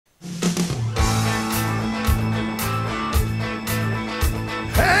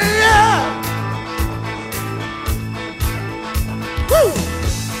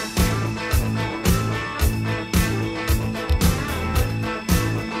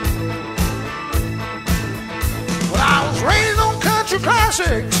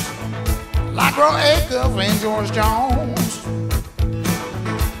classics like Roy Acuff and George Jones.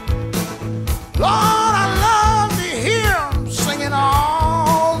 Lord, I love to hear them singing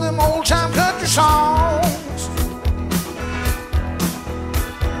all them old-time country songs.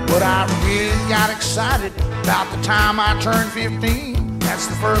 But I really got excited about the time I turned 15. That's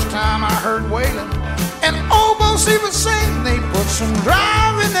the first time I heard Waylon and oboe Stephen sing. They put some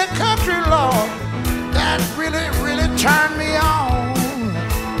drive in that country, Lord, that really, really turned me on.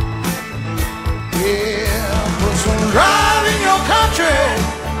 Yeah, put some drive in your country,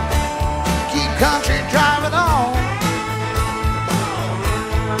 keep country driving on.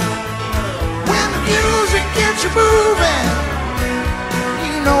 When the music gets you moving,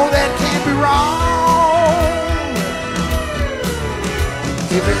 you know that can't be wrong.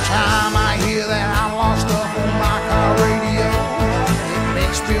 Every time I hear that outlaw stuff on my car radio, it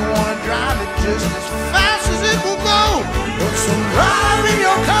makes me want to drive it just as fast as it will go. Put some drive in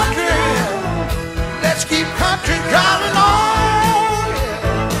your country, let's keep country driving on. Yeah.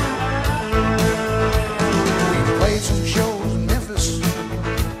 We played some shows in Memphis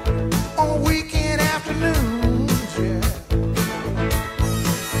on weekend afternoons. Yeah.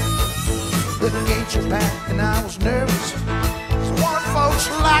 The gates were packed and I was nervous. One folks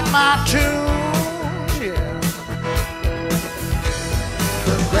like my tunes, yeah.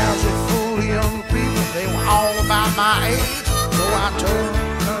 The crowds were full of young people, they were all about my age. So I told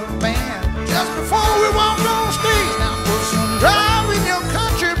the band just before we walked on stage, now put some drive in your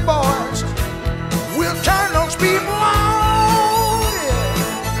country, boys. We'll turn those people on, yeah.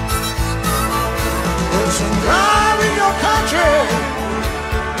 Put some drive in your country,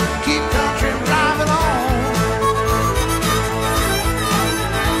 keep country driving on.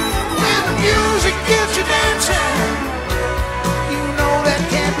 Music gets you dancing, you know that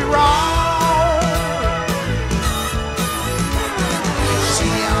can't be wrong. See,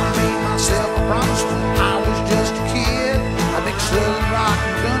 I made myself a promise when I was just a kid. I make southern rock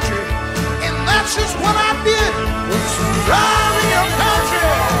and country, and that's just what I did. Put some drive in your country,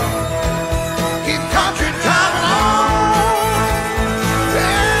 keep country driving on.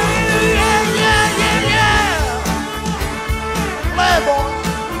 Yeah, yeah, yeah, yeah, yeah. Play, boys.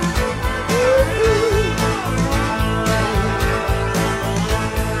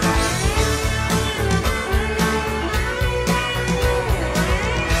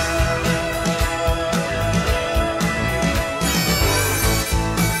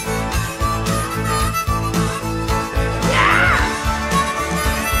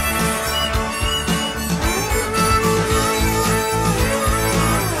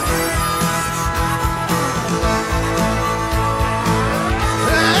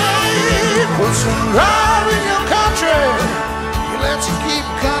 Put some drive in your country, let's keep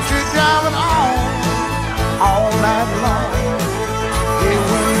country driving on all night long. Yeah,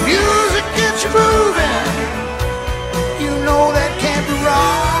 when music gets you moving, you know that can't be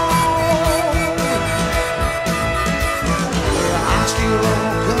wrong. Well, I still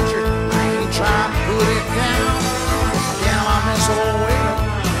love country, I ain't trying to put it down. Damn, I miss old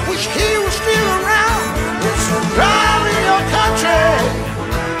Waylon, wish he was still around. Put some drive in your country,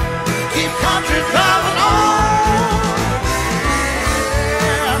 keep country driving on.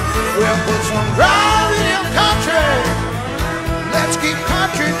 Yeah. Well, put some drive in your country, let's keep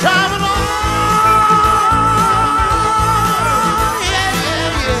country driving on.